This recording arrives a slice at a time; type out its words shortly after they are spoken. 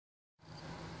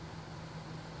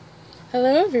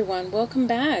Hello everyone, welcome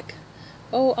back.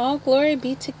 Oh, all glory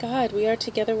be to God. We are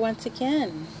together once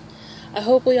again. I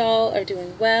hope we all are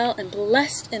doing well and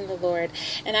blessed in the Lord.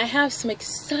 And I have some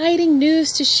exciting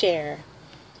news to share.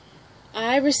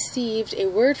 I received a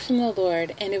word from the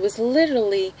Lord, and it was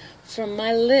literally from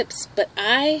my lips, but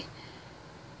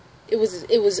it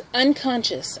was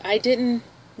unconscious. I didn't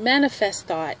manifest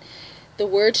thought. The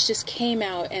words just came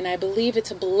out, and I believe it's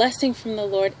a blessing from the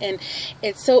Lord. And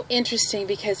it's so interesting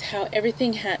because how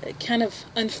everything kind of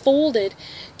unfolded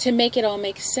to make it all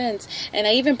make sense. And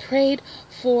I even prayed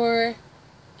for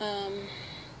the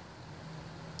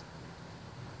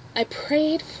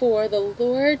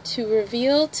Lord to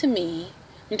reveal to me.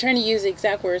 I'm trying to use the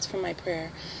exact words from my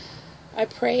prayer. I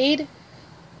prayed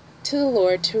to the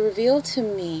Lord to reveal to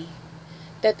me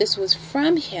that this was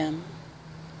from Him,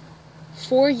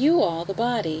 for you all, the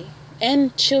body,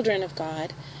 and children of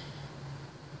God,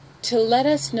 to let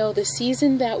us know the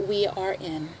season that we are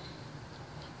in.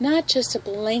 Not just a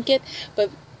blanket, but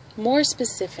more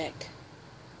specific.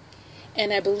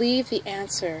 And I believe the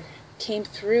answer came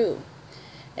through.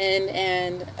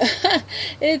 And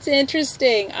it's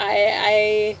interesting.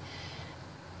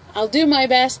 I'll do my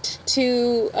best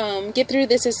to get through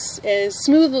this as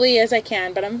smoothly as I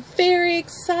can, but I'm very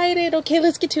excited. Okay,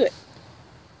 let's get to it.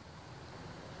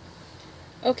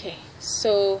 Okay,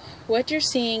 so what you're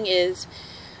seeing is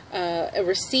a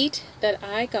receipt that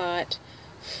I got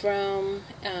from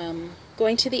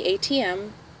going to the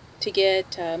ATM to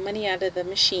get money out of the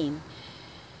machine.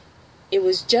 It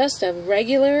was just a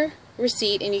regular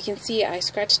receipt, and you can see I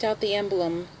scratched out the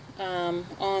emblem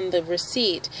on the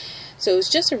receipt. So it was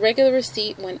just a regular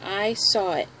receipt when I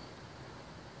saw it.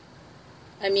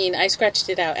 I mean, I scratched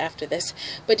it out after this.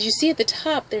 But you see at the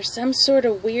top, there's some sort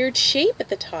of weird shape at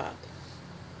the top.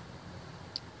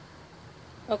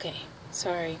 Okay,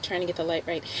 sorry, trying to get the light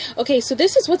right. Okay, so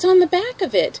this is what's on the back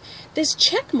of it, this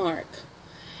check mark.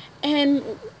 And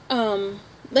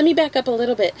let me back up a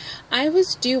little bit. I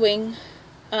was doing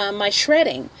my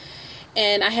shredding,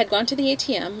 and I had gone to the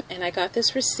ATM, and I got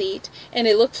this receipt, and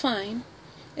it looked fine.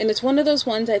 And it's one of those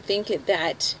ones, I think,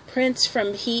 that prints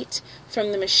from heat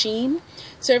from the machine.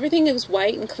 So everything was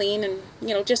white and clean and,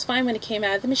 you know, just fine when it came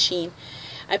out of the machine.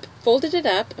 I folded it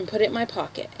up and put it in my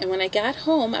pocket. And when I got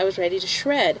home, I was ready to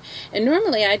shred. And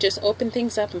normally I just open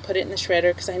things up and put it in the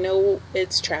shredder because I know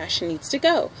it's trash and needs to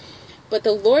go. But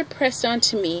the Lord pressed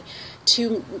onto me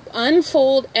to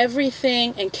unfold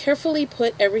everything and carefully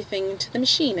put everything into the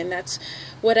machine. And that's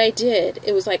what I did.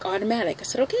 It was like automatic. I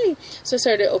said, okay. So I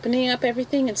started opening up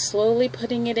everything and slowly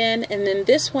putting it in. And then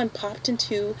this one popped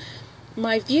into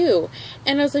my view.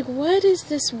 And I was like, what is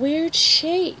this weird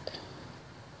shape?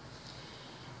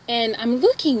 And I'm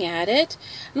looking at it,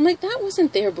 and I'm like, that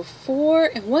wasn't there before,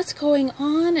 and what's going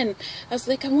on? And I was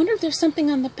like, I wonder if there's something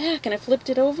on the back, and I flipped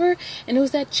it over, and it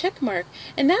was that check mark,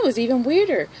 and that was even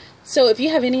weirder. So if you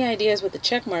have any ideas what the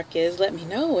check mark is, let me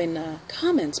know in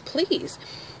comments, please.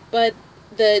 But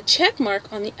the check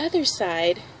mark on the other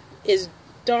side is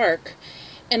dark,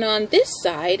 and on this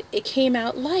side, it came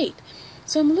out light.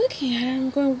 So I'm looking at it, and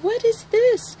I'm going, what is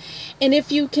this? And if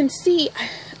you can see,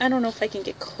 I don't know if I can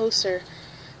get closer,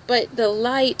 but the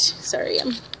light, sorry,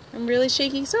 I'm really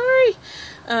shaky, sorry.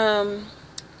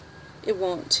 It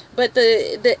won't. But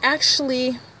the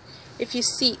actually, if you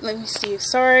see, let me see,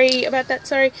 sorry about that,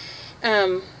 sorry.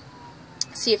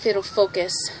 See if it'll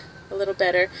focus a little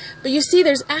better. But you see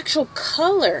there's actual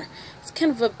color. It's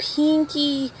kind of a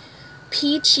pinky,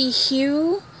 peachy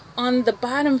hue on the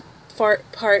bottom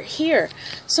part here.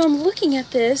 So I'm looking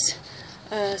at this,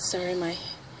 sorry, my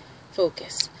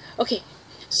focus. Okay.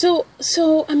 So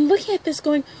I'm looking at this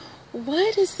going,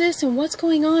 what is this and what's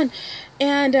going on?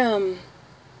 And then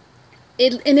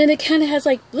it kind of has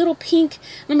like little pink,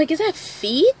 and I'm like, is that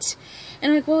feet?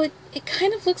 And I'm like, well, it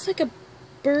kind of looks like a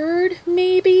bird,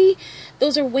 maybe.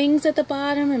 Those are wings at the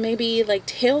bottom, and maybe like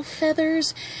tail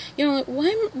feathers. You know, like,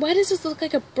 why does this look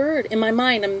like a bird? In my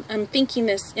mind, I'm thinking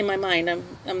this in my mind.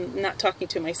 I'm not talking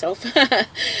to myself,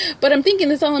 but I'm thinking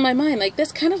this all in my mind. Like,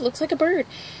 this kind of looks like a bird.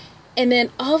 And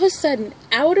then all of a sudden,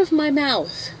 out of my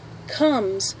mouth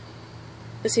comes,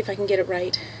 let's see if I can get it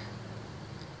right,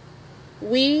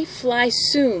 we fly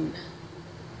soon.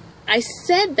 I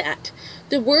said that.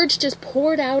 The words just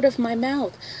poured out of my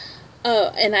mouth.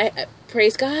 And I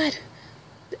praise God.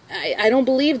 I don't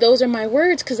believe those are my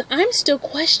words, because I'm still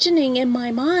questioning in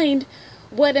my mind,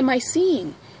 what am I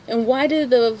seeing? And why do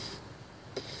the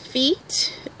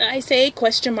feet, I say,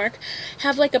 question mark,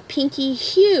 have like a pinky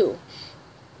hue?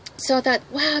 So I thought,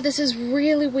 wow, this is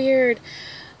really weird.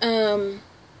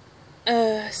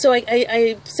 so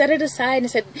I set it aside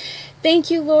and said,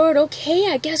 thank you, Lord.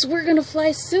 Okay, I guess we're going to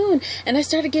fly soon. And I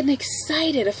started getting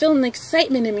excited. I feel an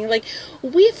excitement in me. Like,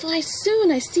 we fly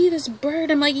soon. I see this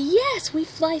bird. I'm like, yes, we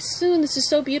fly soon. This is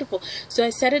so beautiful. So I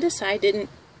set it aside. Didn't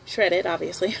shred it,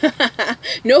 obviously.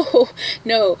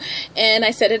 No. And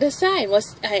I set it aside.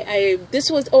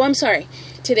 Oh, I'm sorry.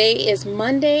 Today is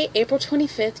Monday, April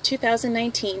 25th,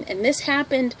 2019. And this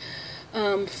happened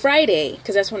Friday,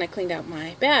 because that's when I cleaned out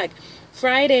my bag.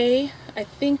 Friday, I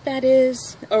think that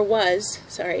is, or was,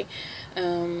 sorry.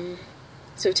 So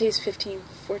today's 15,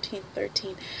 14,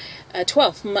 13,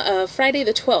 12th. Friday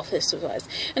the 12th this was.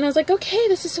 And I was like, okay,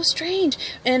 this is so strange.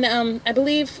 And I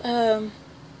believe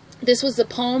this was the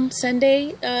Palm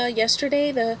Sunday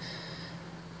yesterday, the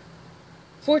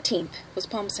 14th was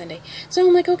Palm Sunday. So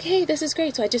I'm like, okay, this is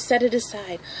great. So I just set it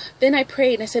aside. Then I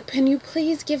prayed and I said, can you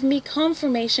please give me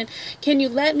confirmation? Can you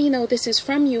let me know this is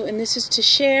from you and this is to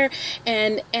share?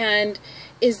 And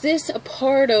is this a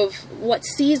part of what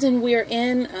season we're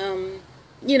in?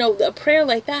 You know, a prayer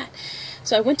like that.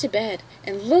 So I went to bed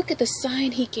and look at the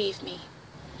sign he gave me.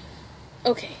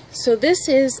 Okay, so this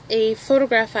is a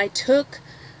photograph I took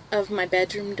of my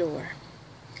bedroom door.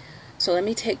 So let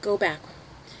me go back.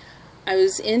 I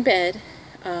was in bed.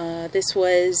 This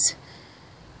was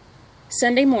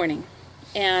Sunday morning,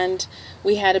 and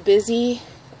we had a busy,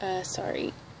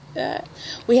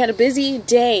 we had a busy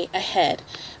day ahead.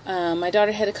 My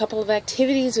daughter had a couple of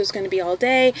activities. It was going to be all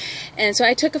day, and so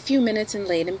I took a few minutes and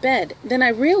laid in bed. Then I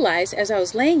realized as I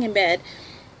was laying in bed,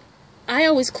 I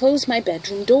always close my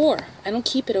bedroom door. I don't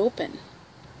keep it open.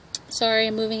 Sorry,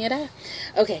 I'm moving it up.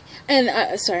 Okay,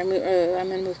 and sorry, I'm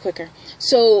gonna move quicker.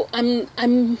 So when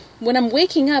I'm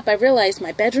waking up, I realize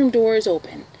my bedroom door is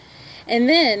open, and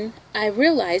then I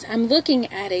realize I'm looking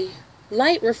at a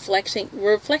light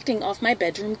reflecting off my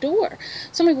bedroom door.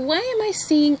 So I'm like, why am I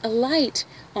seeing a light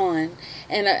on?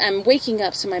 And I'm waking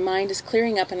up, so my mind is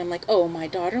clearing up, and I'm like, oh, my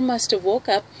daughter must have woke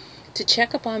up to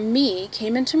check up on me,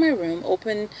 came into my room,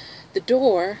 opened the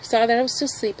door, saw that I was still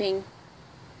sleeping,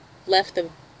 left the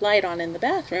light on in the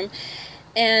bathroom,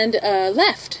 and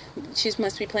left. She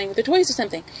must be playing with the toys or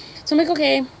something. So I'm like,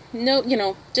 okay, no, you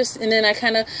know, just, and then I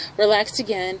kind of relaxed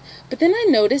again. But then I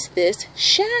noticed this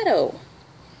shadow.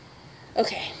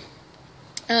 Okay,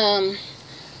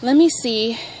 let me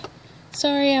see.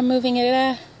 Sorry, I'm moving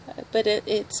it, but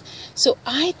it's, so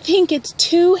I think it's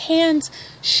two hands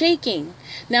shaking.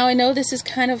 Now I know this is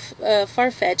kind of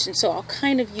far-fetched, and so I'll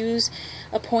kind of use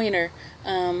a pointer.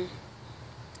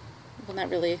 Well,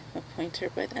 not really a pointer,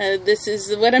 but this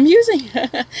is what I'm using.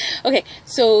 Okay,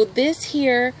 so this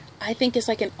here, I think is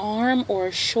like an arm or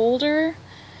a shoulder.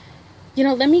 You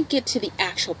know, let me get to the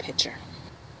actual picture.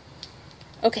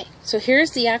 Okay, so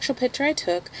here's the actual picture I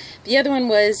took. The other one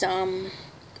was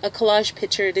a collage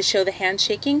picture to show the hand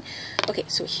shaking. Okay,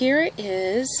 so here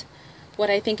is what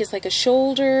I think is like a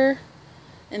shoulder,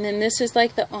 and then this is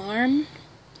like the arm,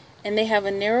 and they have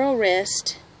a narrow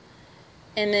wrist,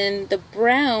 and then the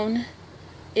brown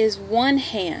is one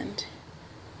hand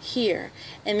here,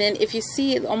 and then if you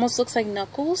see, it almost looks like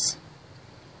knuckles,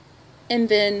 and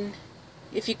then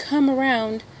if you come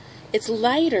around, it's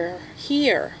lighter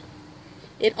here.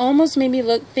 It almost made me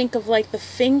think of like the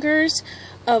fingers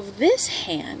of this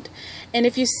hand, and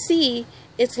if you see,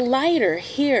 it's lighter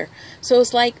here. So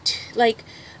it's like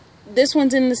this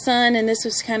one's in the sun, and this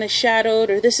was kind of shadowed,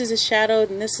 or this is a shadowed,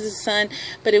 and this is the sun.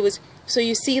 But it was, so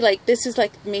you see, like this is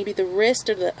like maybe the wrist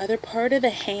or the other part of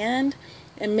the hand,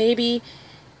 and maybe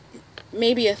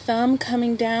a thumb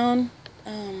coming down,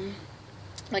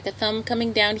 like a thumb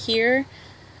coming down here,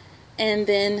 and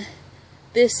then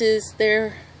this is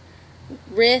their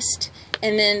wrist,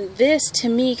 and then this to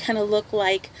me kind of looked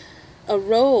like a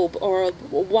robe or a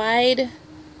wide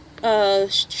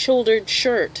shouldered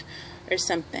shirt or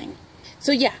something.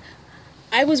 So yeah,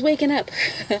 I was waking up.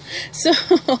 So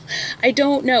I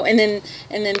don't know. And then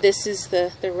this is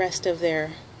the rest of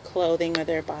their clothing or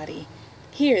their body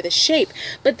here, the shape.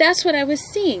 But that's what I was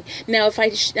seeing. Now if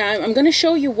I'm going to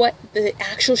show you what the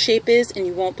actual shape is, and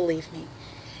you won't believe me.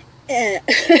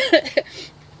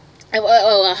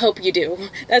 Well, I hope you do.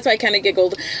 That's why I kind of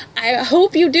giggled. I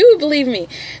hope you do believe me.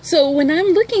 So when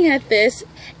I'm looking at this,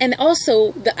 and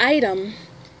also the item,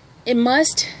 it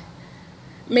must,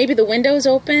 maybe the window's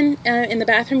open in the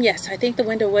bathroom. Yes, I think the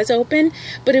window was open,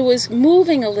 but it was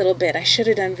moving a little bit. I should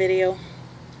have done video.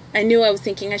 I knew I was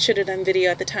thinking I should have done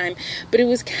video at the time, but it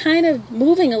was kind of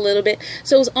moving a little bit,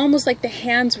 so it was almost like the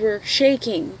hands were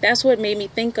shaking. That's what made me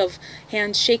think of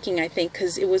hands shaking, I think,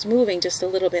 because it was moving just a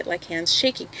little bit like hands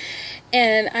shaking.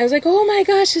 And I was like, oh my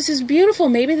gosh, this is beautiful.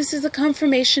 Maybe this is the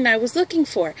confirmation I was looking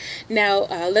for. Now,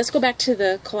 let's go back to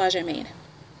the collage I made.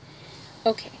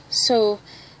 Okay, so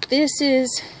this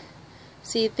is,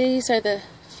 see, these are the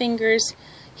fingers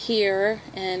here,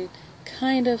 and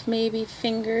kind of maybe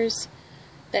fingers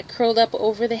that curled up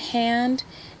over the hand,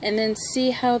 and then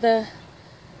see how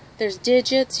there's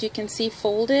digits you can see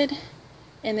folded,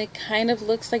 and it kind of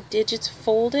looks like digits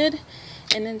folded,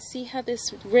 and then see how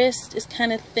this wrist is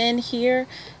kind of thin here,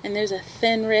 and there's a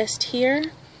thin wrist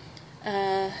here.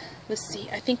 Let's see,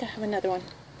 I think I have another one.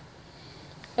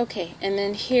 Okay, and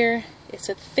then here it's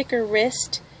a thicker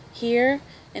wrist here,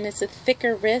 and it's a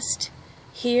thicker wrist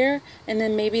here, and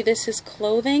then maybe this is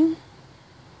clothing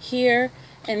here,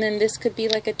 and then this could be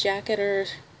like a jacket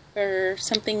or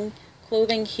something,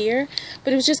 clothing here.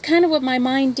 But it was just kind of what my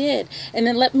mind did. And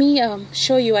then let me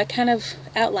show you, I kind of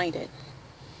outlined it.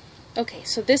 Okay,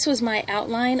 so this was my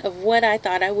outline of what I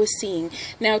thought I was seeing.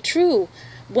 Now, true,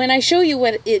 when I show you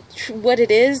what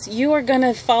it is, you are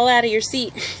gonna fall out of your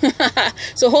seat.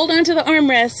 So hold on to the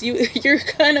armrest. You're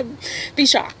gonna be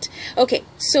shocked. Okay,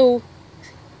 so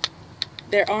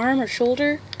their arm or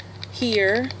shoulder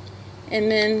here, and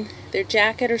then their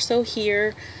jacket or so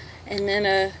here, and then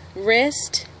a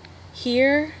wrist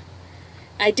here.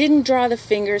 I didn't draw the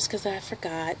fingers because I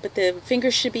forgot, but the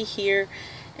fingers should be here,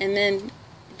 and then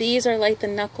these are like the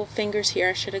knuckle fingers here.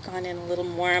 I should have gone in a little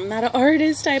more. I'm not an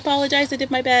artist, I apologize, I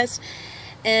did my best.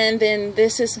 And then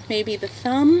this is maybe the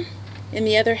thumb in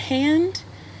the other hand,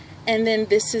 and then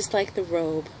this is like the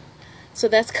robe. So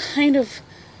that's kind of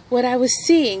what I was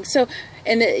seeing. So,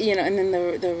 and you know, and then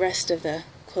the rest of the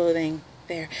clothing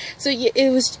there. So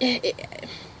it was,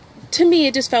 to me,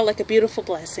 it just felt like a beautiful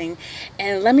blessing.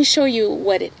 And let me show you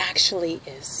what it actually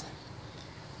is.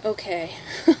 Okay.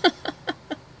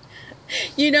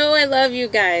 You know I love you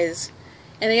guys,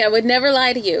 and I would never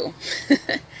lie to you.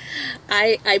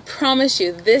 I promise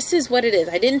you, this is what it is.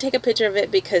 I didn't take a picture of it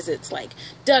because it's like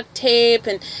duct tape,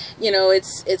 and you know,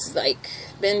 it's like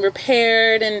been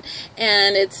repaired, and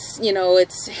it's, you know,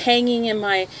 it's hanging in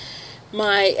my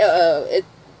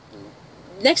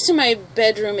next to my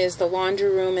bedroom is the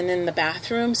laundry room and then the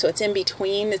bathroom, so it's in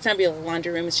between. It's not really a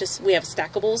laundry room, it's just we have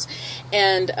stackables.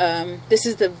 And this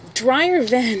is the dryer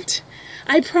vent.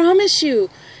 I promise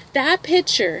you, that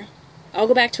picture, I'll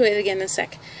go back to it again in a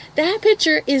sec. That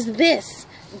picture is this,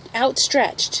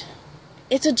 outstretched.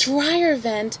 It's a dryer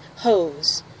vent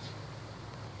hose.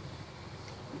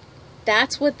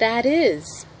 That's what that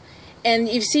is. And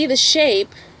you see the shape,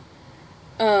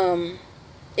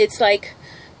 it's like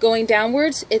going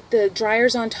downwards, the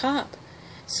dryer's on top.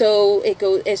 So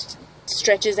it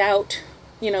stretches out,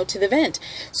 you know, to the vent.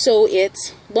 So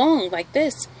it's long like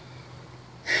this.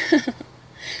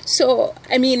 So,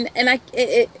 I mean, and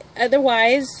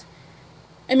otherwise,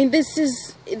 I mean,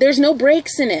 there's no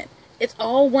breaks in it. It's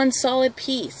all one solid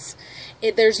piece.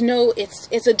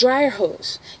 It's a dryer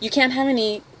hose. You can't have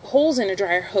any holes in a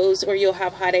dryer hose or you'll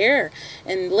have hot air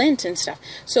and lint and stuff.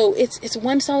 So it's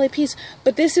one solid piece,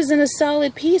 but this isn't a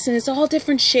solid piece, and it's all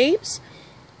different shapes.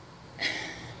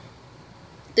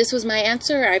 This was my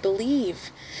answer, I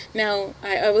believe. Now,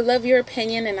 I would love your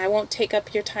opinion, and I won't take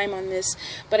up your time on this,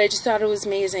 but I just thought it was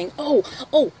amazing.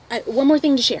 One more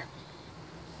thing to share.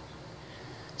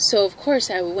 So, of course,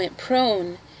 I went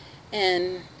prone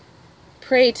and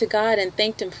prayed to God and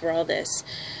thanked Him for all this,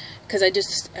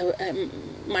 because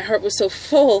my heart was so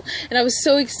full, and I was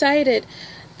so excited.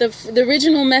 The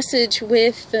original message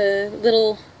with the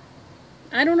little,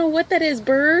 I don't know what that is,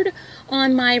 bird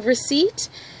on my receipt,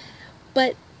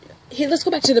 but here, let's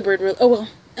go back to the bird.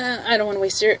 I don't want to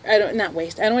waste I don't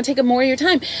want to take up more of your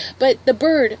time. But the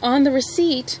bird on the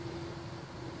receipt,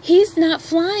 he's not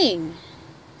flying.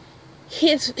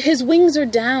 His wings are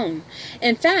down.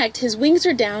 In fact, his wings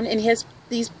are down, and he has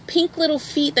these pink little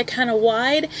feet that kind of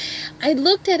wide. I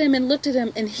looked at him,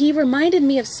 and he reminded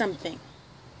me of something.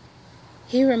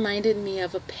 He reminded me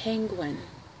of a penguin,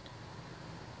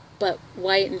 but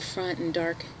white in front and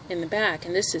dark in the back.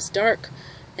 And this is dark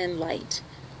and light,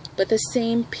 but the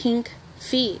same pink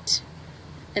feet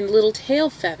and little tail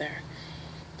feather.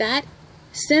 That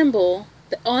symbol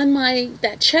on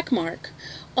that check mark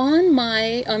on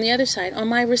the other side on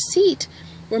my receipt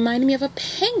reminded me of a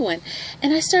penguin.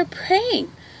 And I started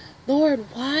praying, Lord,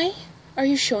 why are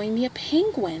you showing me a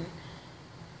penguin?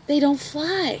 They don't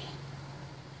fly.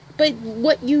 But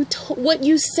what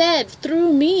you said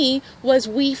through me was,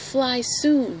 we fly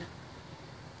soon.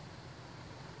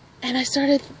 And I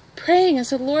started praying. I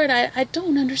said, Lord, I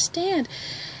don't understand.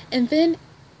 And then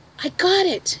I got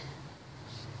it.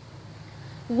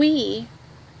 We,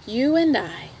 you and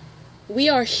I, we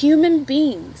are human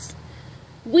beings.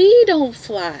 We don't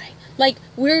fly. Like,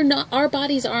 we're not, our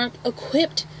bodies aren't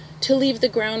equipped to leave the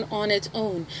ground on its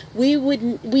own. We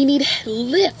need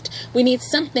lift. We need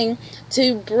something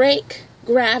to break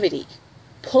gravity,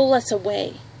 pull us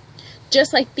away.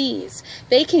 Just like bees,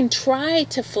 they can try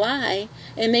to fly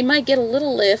and they might get a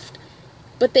little lift,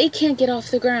 but they can't get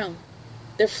off the ground.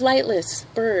 They're flightless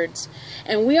birds,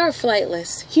 and we are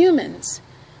flightless humans.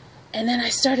 And then I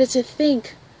started to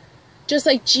think, just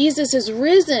like Jesus is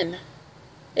risen.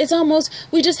 It's almost,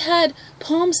 we just had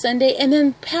Palm Sunday and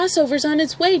then Passover's on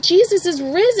its way. Jesus is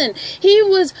risen. He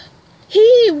was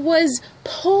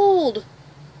pulled,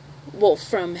 well,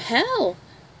 from hell.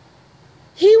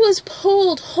 He was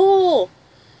pulled whole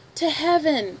to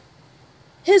heaven.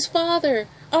 His Father,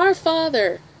 our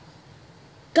Father,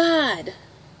 God,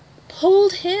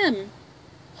 pulled him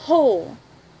whole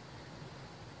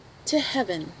to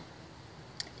heaven.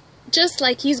 Just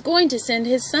like he's going to send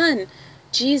his Son,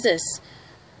 Jesus.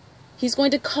 He's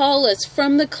going to call us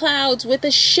from the clouds with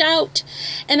a shout.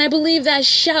 And I believe that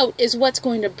shout is what's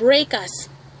going to break us.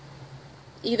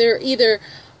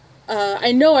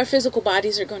 I know our physical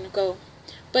bodies are going to go.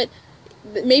 But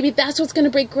maybe that's what's going to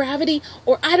break gravity.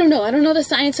 Or I don't know. I don't know the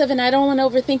science of it, and I don't want to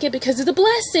overthink it because it's a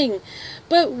blessing.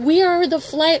 But we are the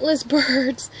flightless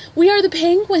birds. We are the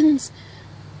penguins.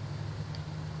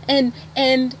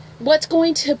 And what's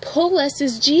going to pull us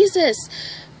is Jesus.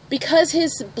 Because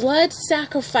his blood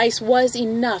sacrifice was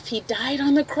enough. He died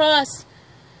on the cross.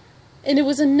 And it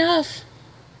was enough.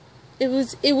 It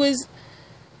was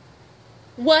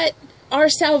what our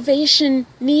salvation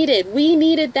needed. We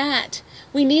needed that.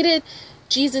 We needed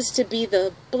Jesus to be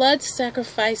the blood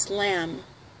sacrifice lamb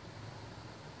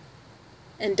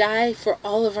and die for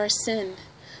all of our sin.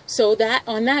 So that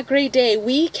on that great day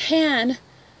we can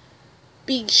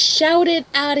be shouted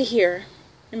out of here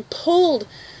and pulled,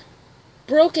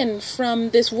 broken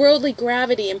from this worldly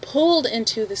gravity and pulled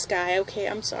into the sky. Okay,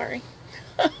 I'm sorry.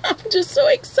 I'm just so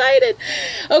excited.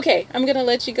 Okay, I'm going to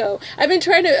let you go. I've been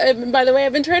trying to, by the way,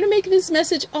 I've been trying to make this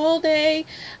message all day.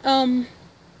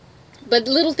 But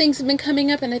little things have been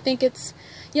coming up, and I think it's,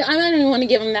 I don't even want to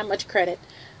give them that much credit.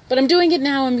 But I'm doing it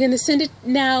now. I'm going to send it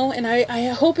now, and I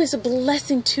hope it's a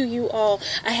blessing to you all.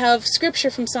 I have scripture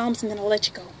from Psalms, and then I'll let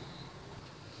you go.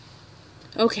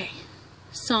 Okay,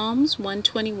 Psalms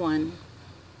 121.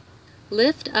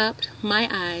 Lift up my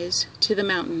eyes to the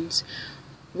mountains.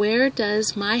 Where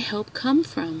does my help come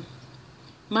from?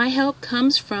 My help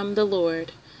comes from the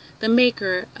Lord, the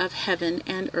maker of heaven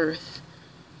and earth.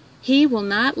 He will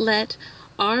not let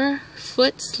our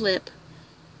foot slip.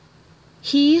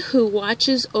 He who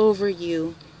watches over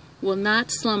you will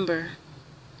not slumber.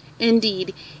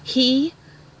 Indeed, he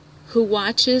who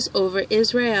watches over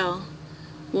Israel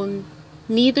will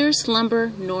neither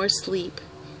slumber nor sleep.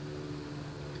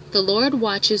 The Lord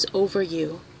watches over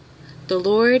you. The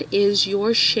Lord is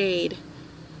your shade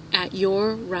at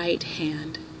your right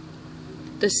hand.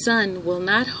 The sun will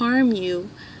not harm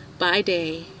you by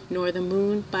day, nor the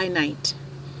moon by night.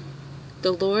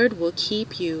 The Lord will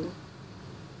keep you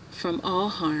from all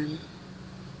harm.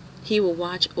 He will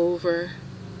watch over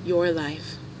your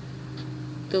life.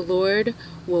 The Lord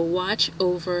will watch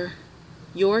over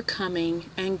your coming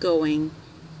and going,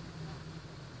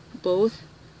 both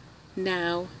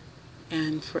now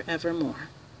and forevermore.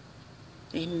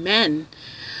 Amen.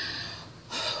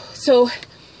 So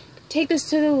take this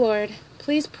to the Lord.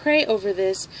 Please pray over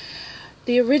this.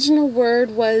 The original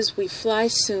word was we fly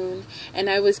soon, and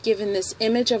I was given this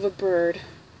image of a bird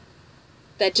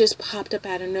that just popped up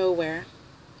out of nowhere.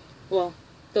 Well,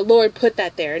 the Lord put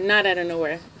that there, not out of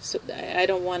nowhere. So I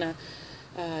don't want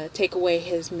to take away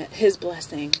his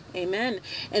blessing. Amen.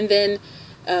 And then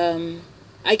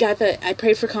I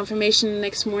prayed for confirmation the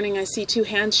next morning. I see two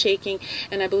hands shaking,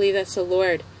 and I believe that's the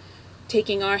Lord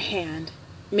taking our hand,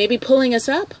 maybe pulling us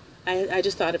up. I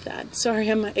just thought of that. Sorry,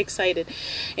 I'm excited.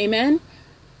 Amen.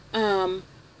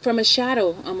 From a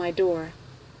shadow on my door.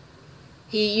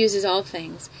 He uses all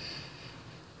things.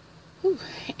 Whew.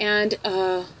 And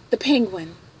the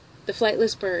penguin, the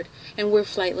flightless bird, and we're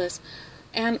flightless,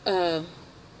 and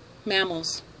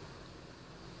mammals,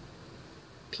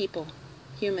 people,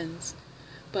 humans.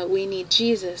 But we need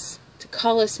Jesus to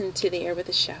call us into the air with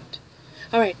a shout.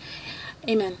 All right.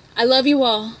 Amen. I love you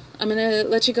all. I'm going to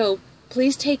let you go.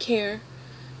 Please take care.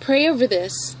 Pray over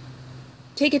this.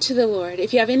 Take it to the Lord.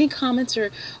 If you have any comments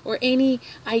or any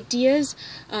ideas,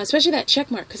 especially that check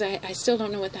mark, because I still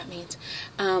don't know what that means,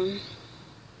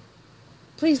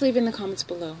 please leave in the comments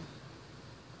below.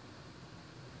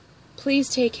 Please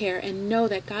take care and know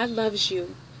that God loves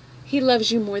you. He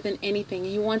loves you more than anything.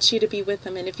 He wants you to be with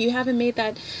him. And if you haven't made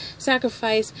that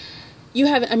sacrifice,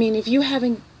 if you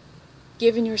haven't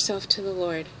given yourself to the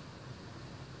Lord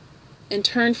and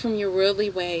turned from your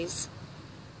worldly ways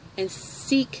and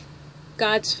seek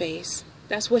God's face,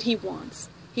 that's what he wants.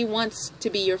 He wants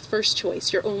to be your first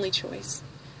choice, your only choice.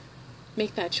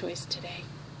 Make that choice today.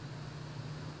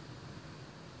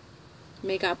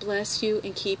 May God bless you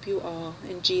and keep you all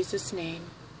in Jesus' name.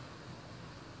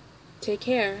 Take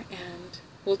care, and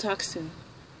we'll talk soon.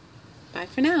 Bye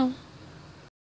for now.